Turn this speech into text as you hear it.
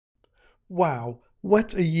Wow,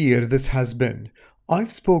 what a year this has been.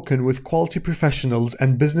 I've spoken with quality professionals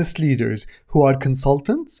and business leaders who are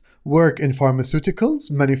consultants, work in pharmaceuticals,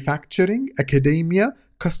 manufacturing, academia,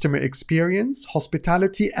 customer experience,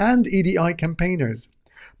 hospitality, and EDI campaigners.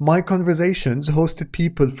 My conversations hosted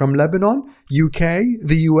people from Lebanon, UK,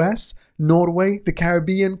 the US, Norway, the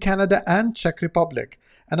Caribbean, Canada, and Czech Republic,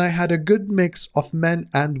 and I had a good mix of men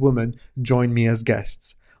and women join me as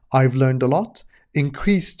guests. I've learned a lot,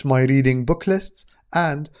 increased my reading book lists,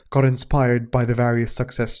 and got inspired by the various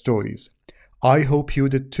success stories. I hope you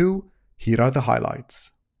did too. Here are the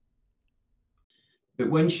highlights. But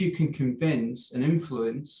once you can convince and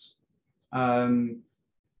influence, um,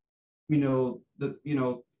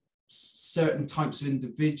 certain types of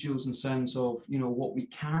individuals in terms of, what we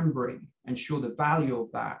can bring and show the value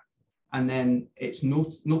of that, and then it's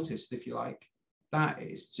noticed, if you like, that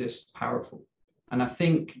is just powerful. And I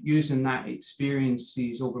think using that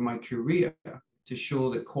experiences over my career to show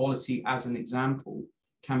that quality as an example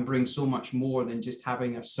can bring so much more than just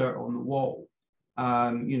having a cert on the wall.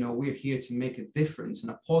 We're here to make a difference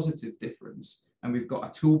and a positive difference. And we've got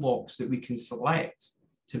a toolbox that we can select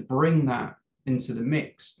to bring that into the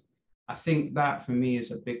mix. I think that for me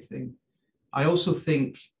is a big thing. I also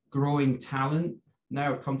think growing talent.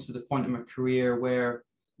 Now I've come to the point in my career where,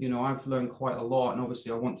 I've learned quite a lot, and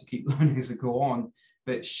obviously I want to keep learning as I go on,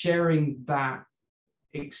 but sharing that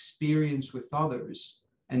experience with others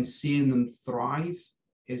and seeing them thrive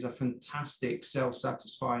is a fantastic,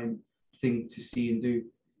 self-satisfying thing to see and do,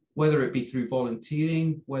 whether it be through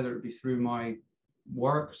volunteering, whether it be through my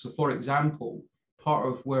work. So for example, part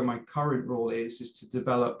of where my current role is to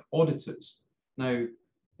develop auditors. Now,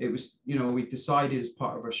 it was, we decided as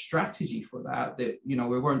part of our strategy for that, we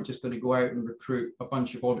weren't just going to go out and recruit a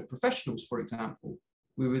bunch of audit professionals, for example.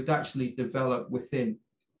 We would actually develop within,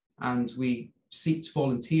 and we seeked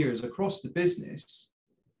volunteers across the business.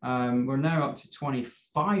 We're now up to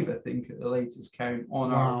 25, I think, at the latest count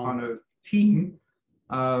on our kind of team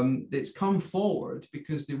that's come forward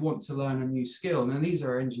because they want to learn a new skill. Now, these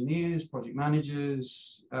are engineers, project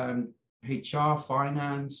managers, HR,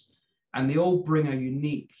 finance, and they all bring a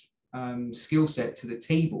unique skill set to the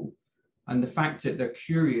table. And the fact that they're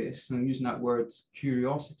curious, and I'm using that word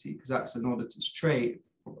curiosity because that's an auditor's trait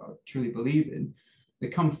I truly believe in, they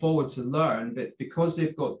come forward to learn, but because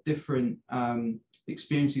they've got different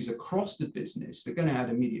experiences across the business, they're going to add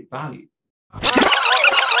immediate value.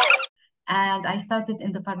 And I started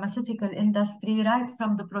in the pharmaceutical industry right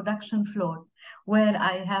from the production floor, where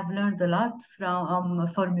I have learned a lot from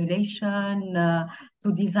formulation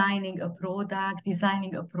to designing a product,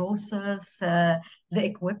 designing a process, the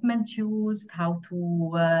equipment used, how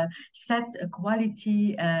to set a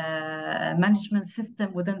quality management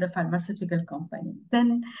system within the pharmaceutical company.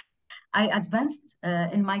 Then I advanced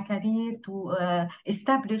in my career to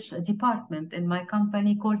establish a department in my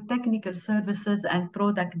company called Technical Services and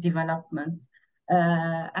Product Development.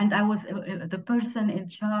 And I was the person in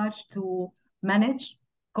charge to manage,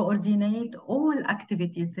 coordinate all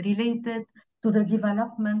activities related to the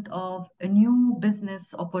development of new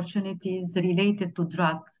business opportunities related to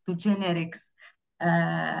drugs, to generics,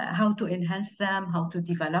 how to enhance them, how to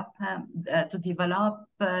develop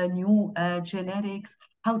new generics,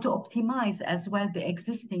 how to optimize as well the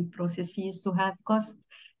existing processes to have cost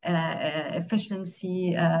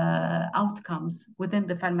efficiency outcomes within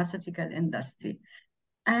the pharmaceutical industry.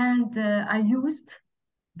 And I used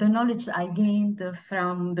the knowledge I gained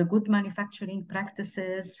from the good manufacturing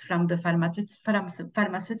practices, from the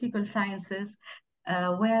pharmaceutical sciences,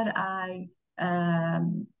 where I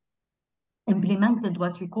implemented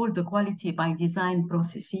what we call the quality by design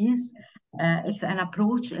processes. It's an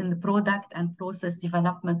approach in the product and process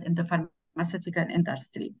development in the pharmaceutical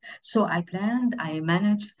industry. So I planned, I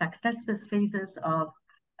managed successful phases of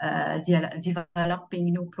developing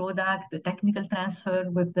new product, the technical transfer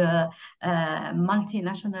with the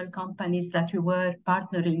multinational companies that we were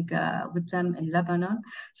partnering with them in Lebanon.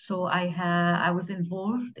 So I was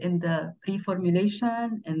involved in the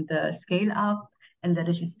pre-formulation, in the scale up, and the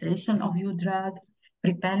registration of new drugs,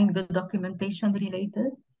 preparing the documentation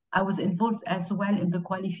related. I was involved as well in the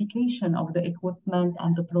qualification of the equipment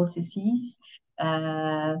and the processes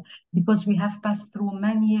because we have passed through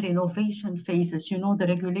many renovation phases. The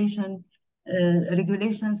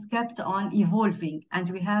regulations kept on evolving, and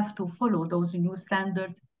we have to follow those new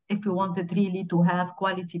standards if we wanted really to have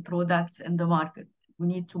quality products in the market. We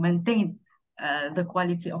need to maintain the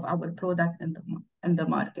quality of our product in the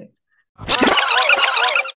market. Apart from,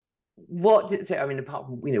 what did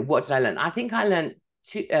I learn? I think I learned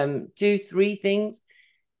three things.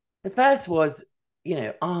 The first was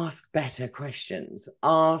ask better questions,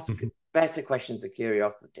 ask better questions of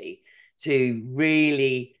curiosity to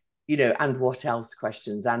really, and what else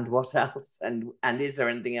questions, and what else, and is there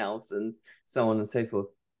anything else, and so on and so forth.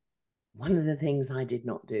 One of the things I did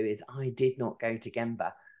not do is I did not go to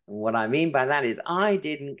Gemba. And what I mean by that is I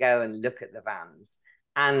didn't go and look at the vans.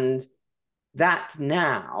 And that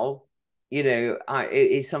now, it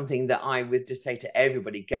is something that I would just say to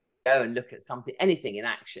everybody, go and look at something, anything in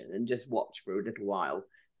action, and just watch for a little while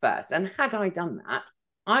first. And had I done that,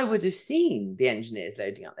 I would have seen the engineers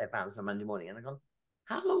loading up their vans on Monday morning and I've gone,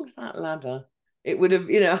 how long's that ladder? It would have,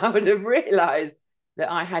 I would have realized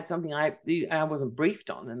that I had something I wasn't briefed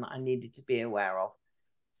on and that I needed to be aware of.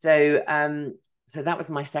 So that was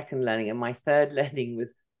my second learning. And my third learning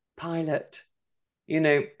was pilot.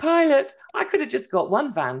 Pilot. I could have just got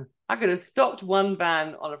one van. I could have stopped one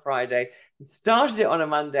van on a Friday, started it on a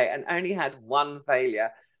Monday, and only had one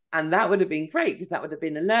failure. And that would have been great because that would have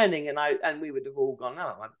been a learning. And we would have all gone,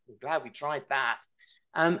 oh, I'm glad we tried that.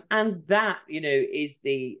 And that, is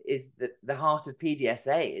the heart of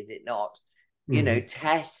PDSA, is it not?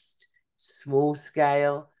 Test, small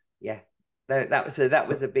scale. Yeah, that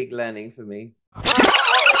was a big learning for me.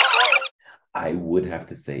 I would have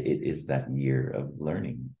to say it is that year of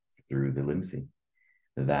learning through the LIMSI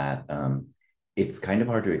that it's kind of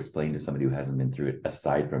hard to explain to somebody who hasn't been through it,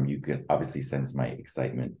 aside from you can obviously sense my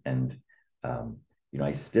excitement. And,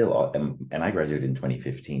 I still am, and I graduated in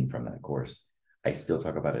 2015 from that course. I still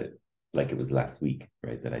talk about it like it was last week,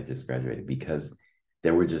 right, that I just graduated, because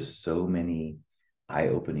there were just so many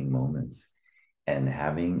eye-opening moments, and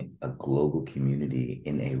having a global community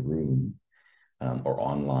in a room or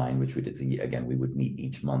online, which we did see, again, we would meet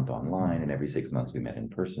each month online, and every 6 months we met in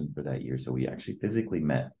person for that year. So we actually physically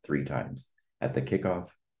met 3 times. At the kickoff,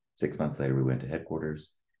 6 months later, we went to headquarters,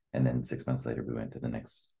 and then 6 months later, we went to the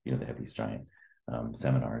next, they have these giant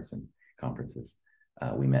seminars and conferences.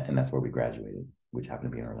 We met, and that's where we graduated, which happened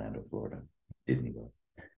to be in Orlando, Florida, Disney World.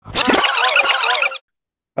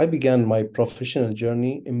 I began my professional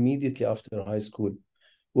journey immediately after high school,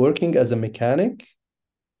 working as a mechanic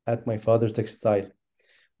at my father's textile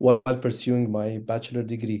while pursuing my bachelor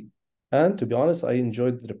degree. And to be honest, I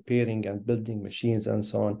enjoyed repairing and building machines and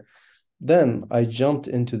so on. Then I jumped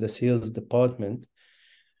into the sales department,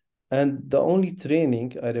 and the only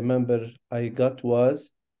training I remember I got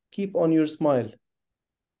was keep on your smile.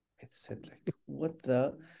 I said,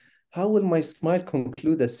 how will my smile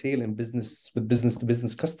conclude a sale in business with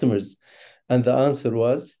business-to-business customers? And the answer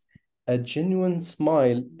was, a genuine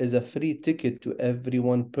smile is a free ticket to every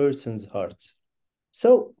one person's heart.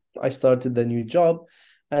 So I started the new job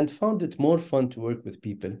and found it more fun to work with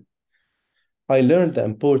people. I learned the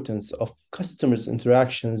importance of customers'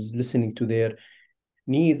 interactions, listening to their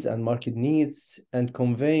needs and market needs, and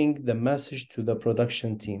conveying the message to the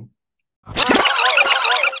production team.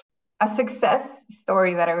 A success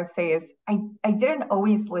story that I would say is I didn't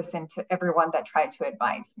always listen to everyone that tried to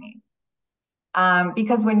advise me.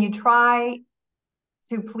 Because when you try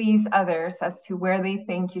to please others as to where they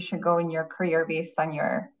think you should go in your career based on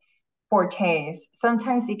your fortes,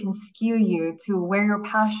 sometimes they can skew you to where your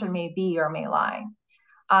passion may be or may lie.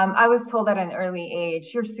 I was told at an early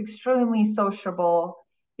age, you're extremely sociable,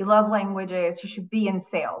 you love languages, you should be in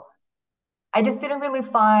sales. I just didn't really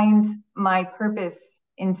find my purpose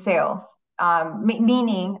in sales.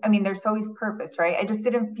 Meaning, there's always purpose, right? I just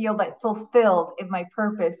didn't feel fulfilled if my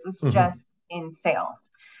purpose was just in sales,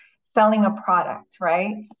 selling a product,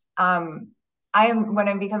 right? when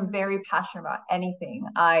I become very passionate about anything,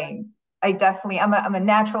 I'm a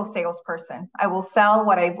natural salesperson. I will sell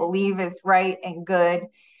what I believe is right and good.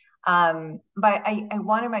 But I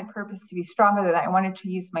wanted my purpose to be stronger than that. I wanted to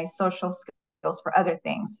use my social skills for other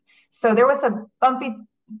things. So there was a bumpy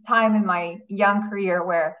time in my young career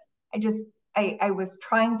where I was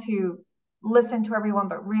trying to listen to everyone,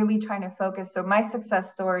 but really trying to focus. So my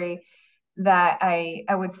success story that I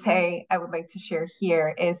would say I would like to share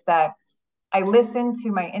here is that I listened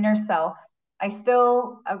to my inner self. I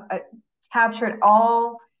still captured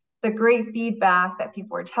all the great feedback that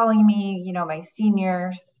people were telling me, my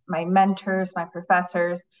seniors, my mentors, my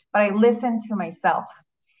professors, but I listened to myself.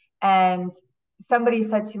 And somebody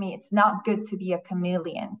said to me, it's not good to be a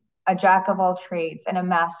chameleon, a jack of all trades and a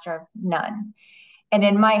master of none. And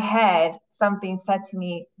in my head, something said to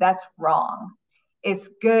me, that's wrong. It's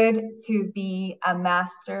good to be a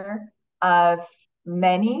master of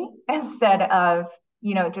many instead of,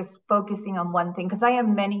 just focusing on one thing, because I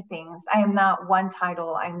am many things. I am not one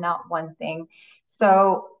title. I'm not one thing.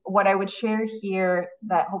 So what I would share here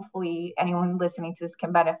that hopefully anyone listening to this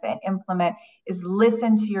can benefit, implement, is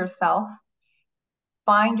listen to yourself,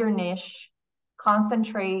 find your niche,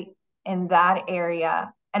 concentrate in that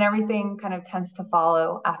area, and everything kind of tends to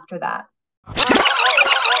follow after that.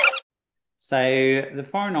 So the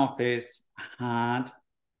Foreign Office had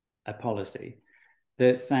a policy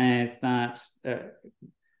that says that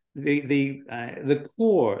the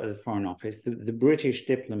core of the Foreign Office, the British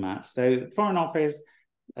diplomats. So Foreign Office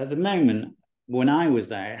at the moment, when I was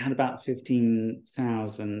there, it had about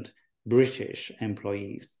 15,000 British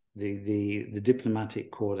employees, the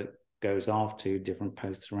diplomatic corps that goes off to different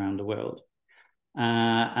posts around the world.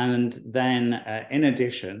 And then in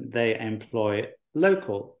addition, they employ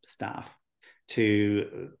local staff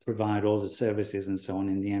to provide all the services and so on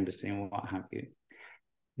in the embassy and what have you.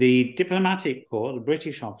 The diplomatic corps, the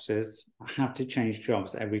British officers, have to change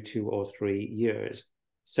jobs every 2 or 3 years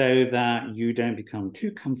so that you don't become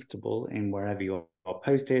too comfortable in wherever you're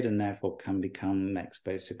posted and therefore can become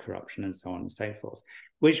exposed to corruption and so on and so forth,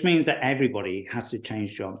 which means that everybody has to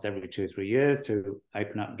change jobs every 2 or 3 years to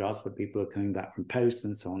open up jobs for people who are coming back from posts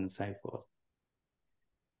and so on and so forth.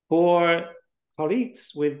 For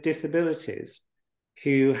colleagues with disabilities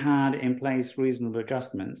who had in place reasonable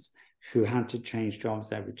adjustments, who had to change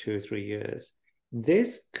jobs every 2 or 3 years,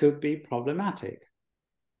 this could be problematic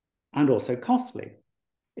and also costly.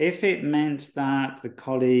 If it meant that the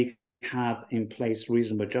colleague had in place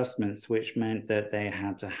reasonable adjustments, which meant that they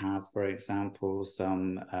had to have, for example,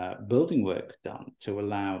 some building work done to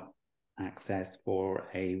allow access for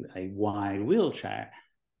a wide wheelchair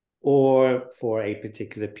or for a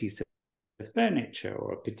particular piece of furniture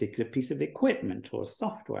or a particular piece of equipment or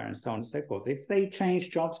software and so on and so forth. If they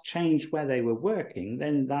changed jobs, changed where they were working,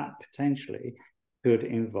 then that potentially could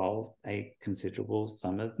involve a considerable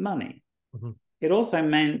sum of money. Mm-hmm. It also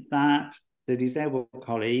meant that the disabled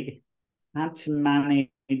colleague had to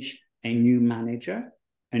manage a new manager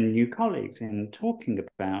and new colleagues in talking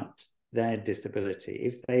about their disability.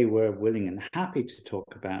 If they were willing and happy to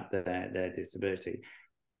talk about their disability,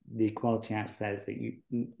 the Equality Act says that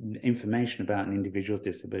information about an individual's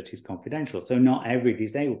disability is confidential. So not every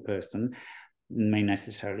disabled person may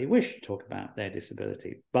necessarily wish to talk about their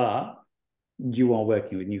disability, but you are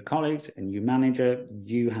working with new colleagues, a new manager,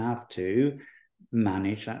 you have to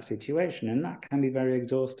manage that situation, and that can be very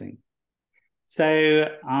exhausting. So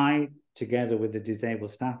I, together with the Disabled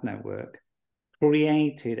Staff Network,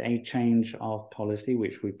 created a change of policy,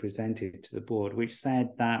 which we presented to the board, which said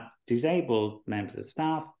that disabled members of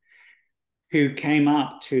staff who came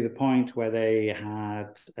up to the point where they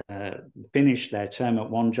had finished their term at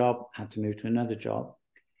one job, had to move to another job.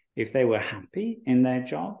 If they were happy in their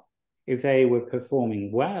job, if they were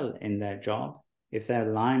performing well in their job, if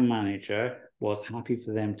their line manager was happy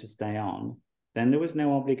for them to stay on, then there was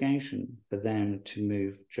no obligation for them to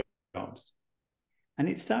move jobs. And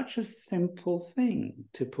it's such a simple thing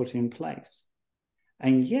to put in place.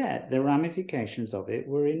 And yet the ramifications of it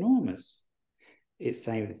were enormous. It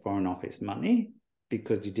saved the Foreign Office money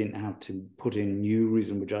because you didn't have to put in new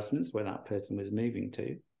reasonable adjustments where that person was moving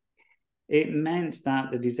to. It meant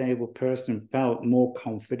that the disabled person felt more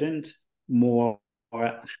confident, more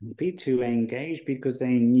happy to engage because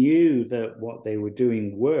they knew that what they were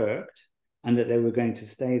doing worked and that they were going to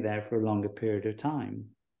stay there for a longer period of time.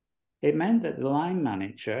 It meant that the line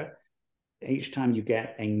manager, each time you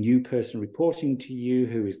get a new person reporting to you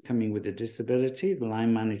who is coming with a disability, the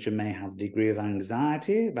line manager may have a degree of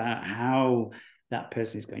anxiety about how that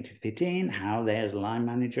person is going to fit in, how they as a line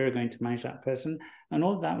manager are going to manage that person, and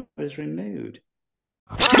all that was removed.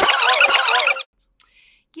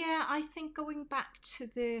 Yeah, I think going back to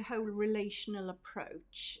the whole relational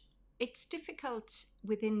approach, it's difficult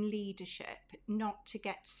within leadership not to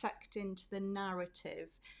get sucked into the narrative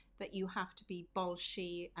that you have to be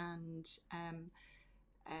bolshy and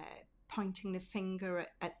pointing the finger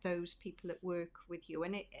at those people that work with you,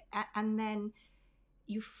 and then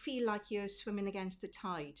you feel like you're swimming against the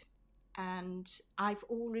tide. And I've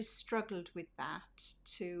always struggled with that,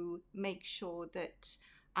 to make sure that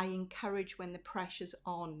I encourage when the pressure's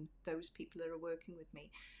on those people that are working with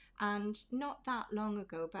me. And not that long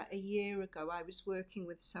ago, about a year ago, I was working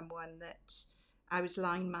with someone that I was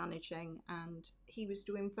line managing, and he was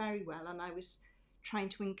doing very well, and I was trying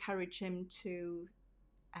to encourage him to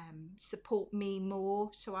support me more.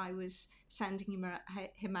 So I was sending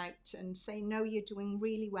him out and saying, no, you're doing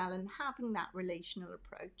really well, and having that relational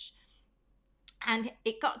approach. And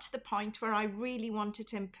it got to the point where I really wanted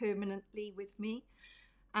him permanently with me.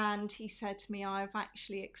 And he said to me, I've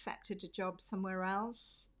actually accepted a job somewhere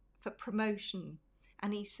else for promotion.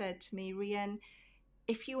 And he said to me, Rian,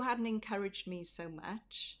 if you hadn't encouraged me so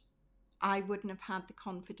much, I wouldn't have had the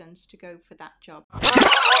confidence to go for that job.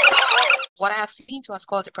 What I have seen to as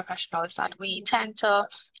quality professionals is that we tend to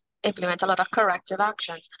implement a lot of corrective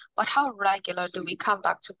actions, but how regular do we come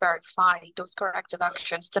back to verify those corrective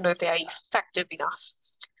actions to know if they are effective enough?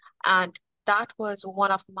 And that was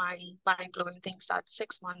one of my mind-blowing things, that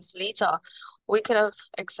 6 months later, we could have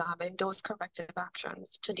examined those corrective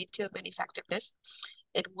actions to determine effectiveness.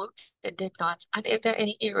 It worked, it did not, and if there are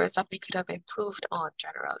any areas that we could have improved on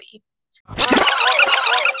generally.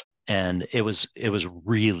 And it was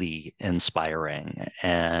really inspiring,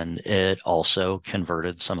 and it also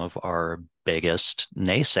converted some of our biggest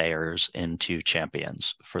naysayers into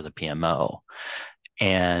champions for the PMO.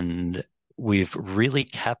 And we've really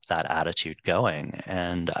kept that attitude going,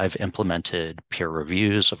 and I've implemented peer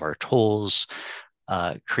reviews of our tools,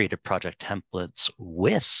 created project templates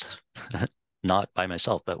with, not by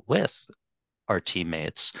myself, but with our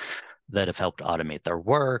teammates that have helped automate their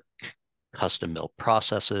work, custom built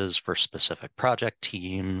processes for specific project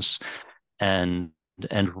teams, and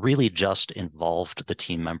really just involved the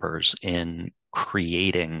team members in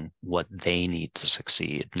creating what they need to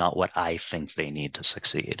succeed, not what I think they need to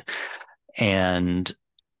succeed. And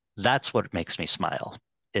that's what makes me smile,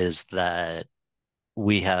 is that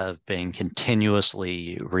we have been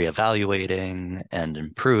continuously reevaluating and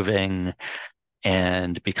improving.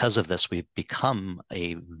 And because of this, we've become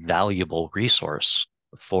a valuable resource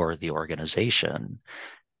for the organization.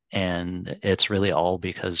 And it's really all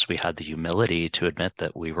because we had the humility to admit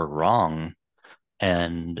that we were wrong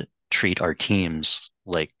and treat our teams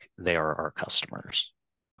like they are our customers.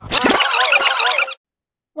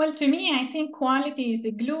 Well, to me, I think quality is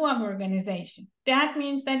the glue of organization. That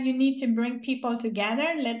means that you need to bring people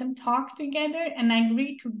together, let them talk together, and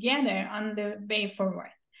agree together on the way forward.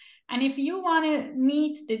 And if you want to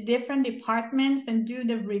meet the different departments and do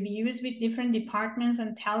the reviews with different departments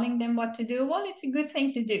and telling them what to do, well, it's a good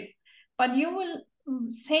thing to do. But you will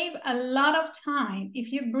save a lot of time if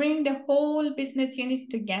you bring the whole business units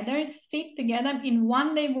together, sit together in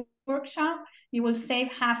one day workshop. You will save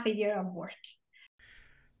half a year of work.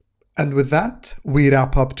 And with that, we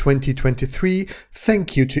wrap up 2023.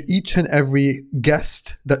 Thank you to each and every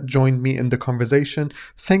guest that joined me in the conversation.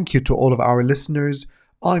 Thank you to all of our listeners.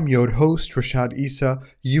 I'm your host, Rashad Isa.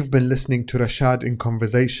 You've been listening to Rashad in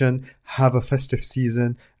Conversation. Have a festive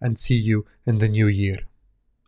season and see you in the new year.